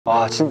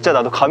와 진짜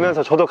나도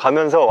가면서 저도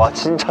가면서 와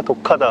진짜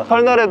독하다.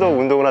 설날에도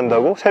운동을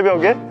한다고?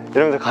 새벽에?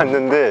 이러면서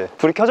갔는데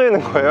불이 켜져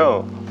있는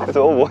거예요.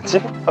 그래서 뭐지?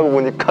 하고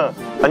보니까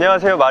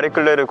안녕하세요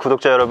마리끌레르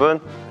구독자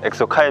여러분,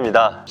 엑소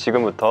카이입니다.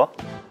 지금부터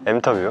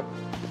Mterview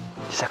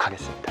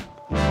시작하겠습니다.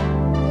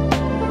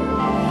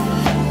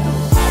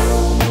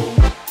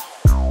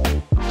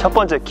 첫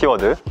번째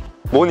키워드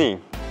모닝.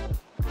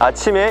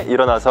 아침에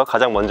일어나서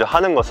가장 먼저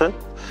하는 것은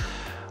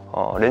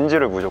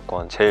렌즈를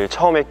무조건 제일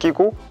처음에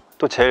끼고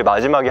또 제일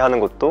마지막에 하는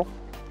것도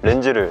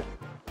렌즈를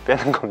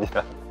빼는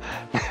겁니다.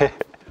 네.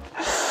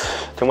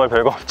 정말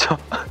별거 없죠?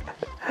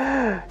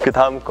 그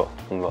다음 거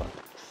한번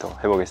또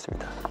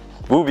해보겠습니다.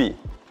 무비.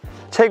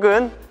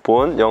 최근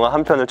본 영화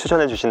한 편을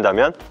추천해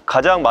주신다면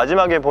가장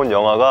마지막에 본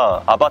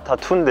영화가 아바타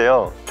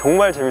 2인데요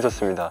정말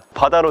재밌었습니다.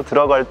 바다로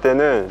들어갈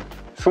때는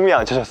숨이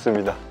안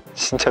차셨습니다.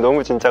 진짜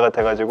너무 진짜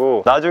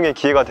같아가지고 나중에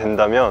기회가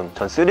된다면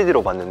전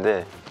 3D로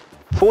봤는데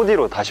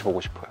 4D로 다시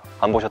보고 싶어요.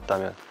 안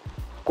보셨다면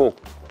꼭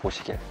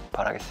보시길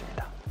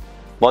바라겠습니다.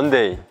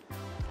 먼데이.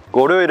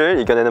 월요일을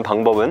이겨내는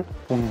방법은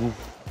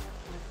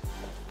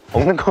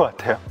없는 것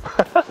같아요.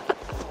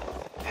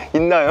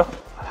 있나요?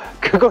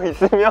 그거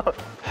있으면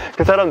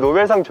그 사람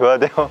노벨상 줘야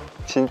돼요.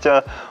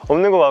 진짜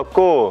없는 것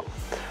같고,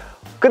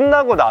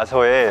 끝나고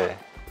나서의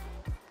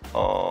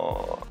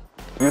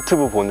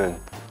유튜브 보는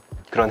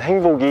그런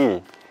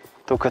행복이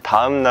또 그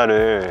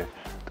다음날을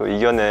또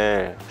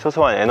이겨낼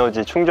소소한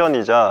에너지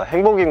충전이자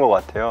행복인 것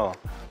같아요.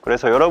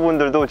 그래서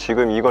여러분들도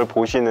지금 이걸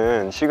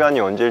보시는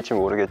시간이 언제일지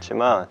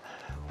모르겠지만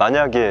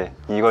만약에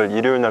이걸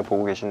일요일날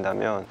보고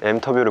계신다면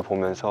Mterview를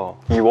보면서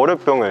이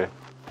월요병을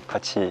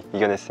같이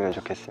이겨냈으면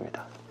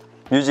좋겠습니다.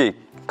 뮤직.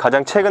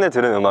 가장 최근에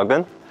들은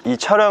음악은 이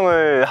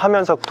촬영을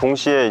하면서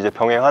동시에 이제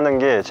병행하는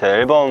게 제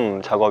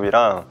앨범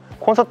작업이랑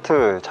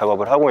콘서트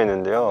작업을 하고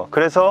있는데요.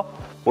 그래서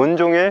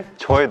온종일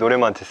저의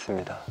노래만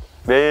듣습니다.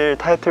 매일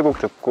타이틀곡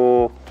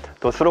듣고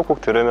또 수록곡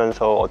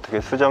들으면서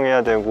어떻게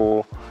수정해야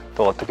되고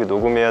또 어떻게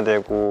녹음해야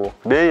되고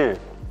매일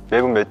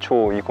매분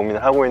매초 이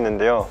고민을 하고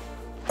있는데요.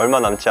 얼마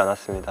남지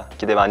않았습니다.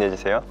 기대 많이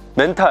해주세요.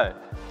 멘탈.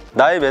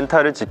 나의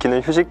멘탈을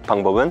지키는 휴식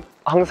방법은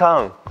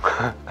항상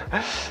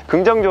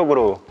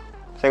긍정적으로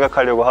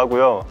생각하려고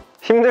하고요.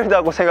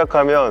 힘들다고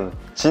생각하면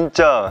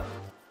진짜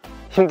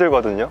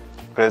힘들거든요.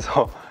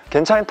 그래서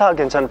괜찮다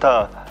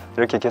괜찮다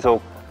이렇게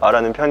계속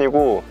말하는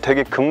편이고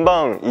되게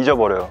금방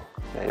잊어버려요.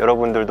 네,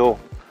 여러분들도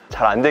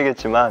잘 안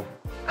되겠지만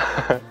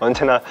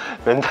언제나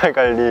멘탈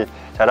관리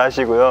잘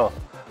하시고요.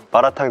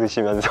 마라탕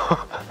드시면서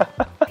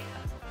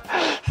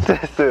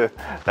스트레스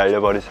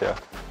날려버리세요.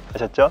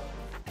 아셨죠?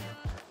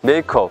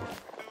 메이크업.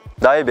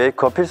 나의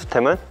메이크업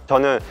필수템은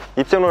저는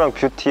입생로랑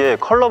뷰티의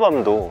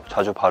컬러밤도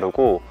자주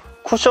바르고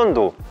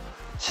쿠션도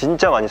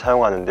진짜 많이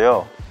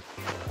사용하는데요.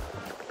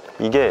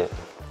 이게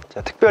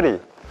제가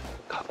특별히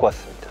갖고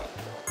왔습니다.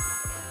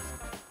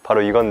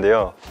 바로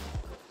이건데요.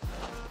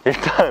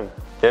 일단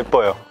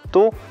예뻐요.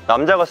 또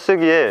남자가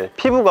쓰기에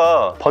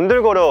피부가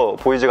번들거려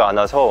보이지가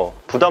않아서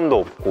부담도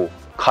없고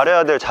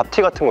가려야 될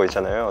잡티 같은 거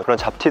있잖아요. 그런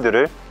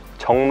잡티들을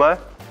정말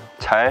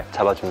잘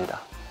잡아줍니다.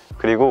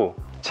 그리고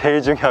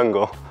제일 중요한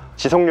거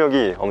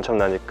지속력이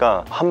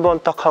엄청나니까 한 번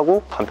딱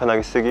하고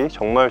간편하게 쓰기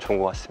정말 좋은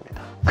것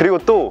같습니다. 그리고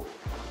또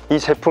이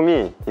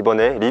제품이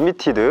이번에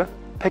리미티드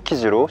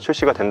패키지로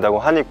출시가 된다고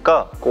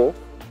하니까 꼭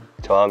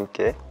저와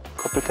함께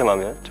커플템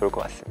하면 좋을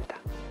것 같습니다.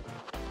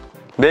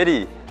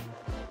 메리.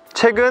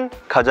 최근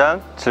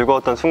가장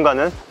즐거웠던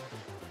순간은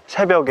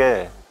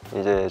새벽에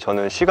이제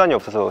저는 시간이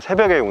없어서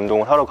새벽에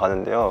운동을 하러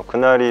가는데요.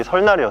 그날이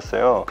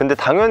설날이었어요. 근데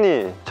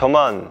당연히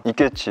저만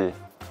있겠지.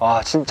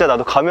 와 진짜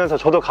나도 가면서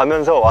저도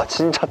가면서 와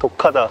진짜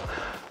독하다.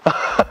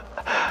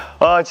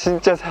 아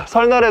진짜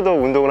설날에도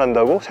운동을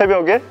한다고?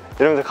 새벽에?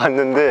 이러면서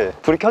갔는데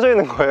불이 켜져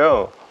있는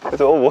거예요.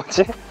 그래서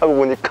뭐지? 하고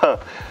보니까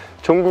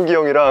종국이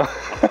형이랑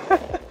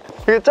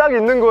그게 쫙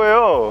있는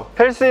거예요.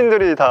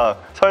 헬스인들이 다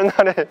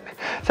설날에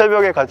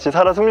새벽에 같이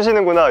살아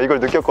숨쉬는구나 이걸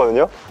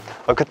느꼈거든요.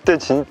 그때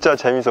진짜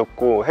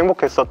재밌었고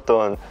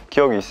행복했었던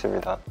기억이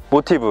있습니다.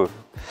 모티브.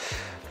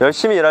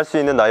 열심히 일할 수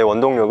있는 나의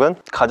원동력은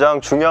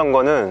가장 중요한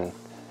거는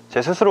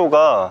제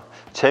스스로가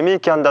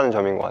재미있게 한다는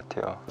점인 것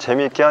같아요.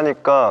 재미있게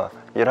하니까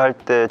일할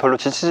때 별로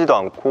지치지도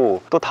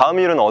않고 또 다음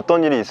일은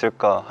어떤 일이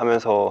있을까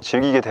하면서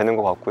즐기게 되는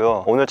것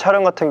같고요. 오늘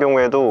촬영 같은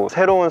경우에도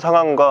새로운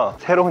상황과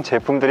새로운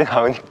제품들이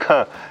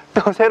나오니까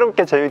또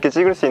새롭게 재밌게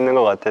찍을 수 있는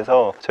것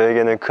같아서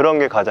저에게는 그런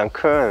게 가장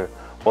큰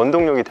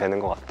원동력이 되는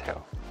것 같아요.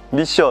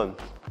 미션.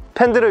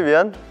 팬들을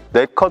위한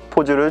네컷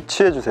포즈를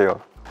취해주세요.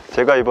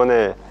 제가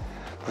이번에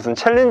무슨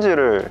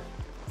챌린지를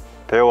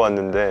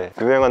배워왔는데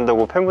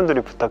유행한다고 팬분들이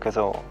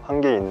부탁해서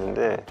한 게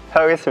있는데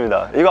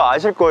하겠습니다. 이거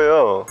아실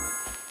거예요.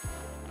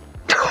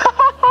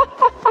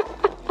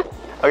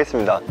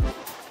 하겠습니다.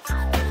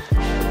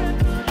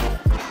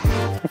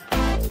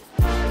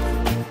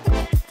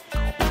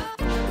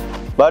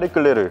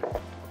 마리끌레르.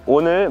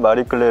 오늘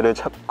마리끌레르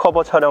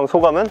커버 촬영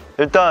소감은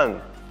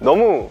일단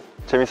너무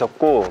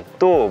재밌었고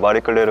또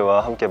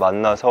마리끌레르와 함께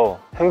만나서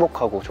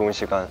행복하고 좋은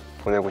시간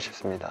보내고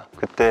싶습니다.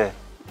 그때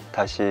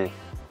다시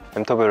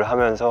인터뷰를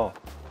하면서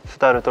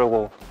수다를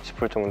떨고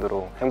싶을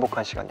정도로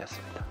행복한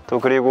시간이었습니다. 또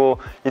그리고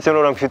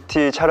입생로랑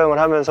뷰티 촬영을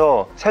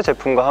하면서 새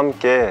제품과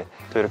함께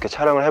또 이렇게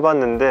촬영을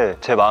해봤는데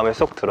제 마음에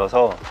쏙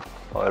들어서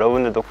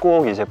여러분들도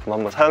꼭 이 제품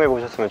한번 사용해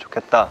보셨으면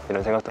좋겠다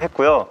이런 생각도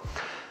했고요.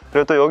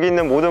 그리고 또 여기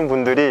있는 모든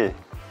분들이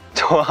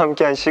저와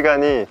함께한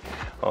시간이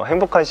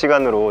행복한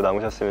시간으로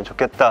남으셨으면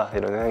좋겠다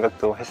이런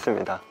생각도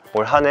했습니다.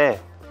 올 한 해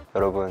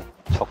여러분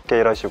적게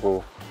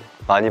일하시고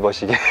많이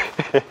버시길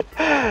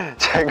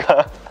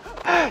제가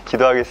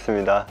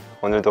기도하겠습니다.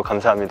 오늘도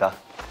감사합니다.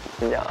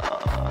 안녕.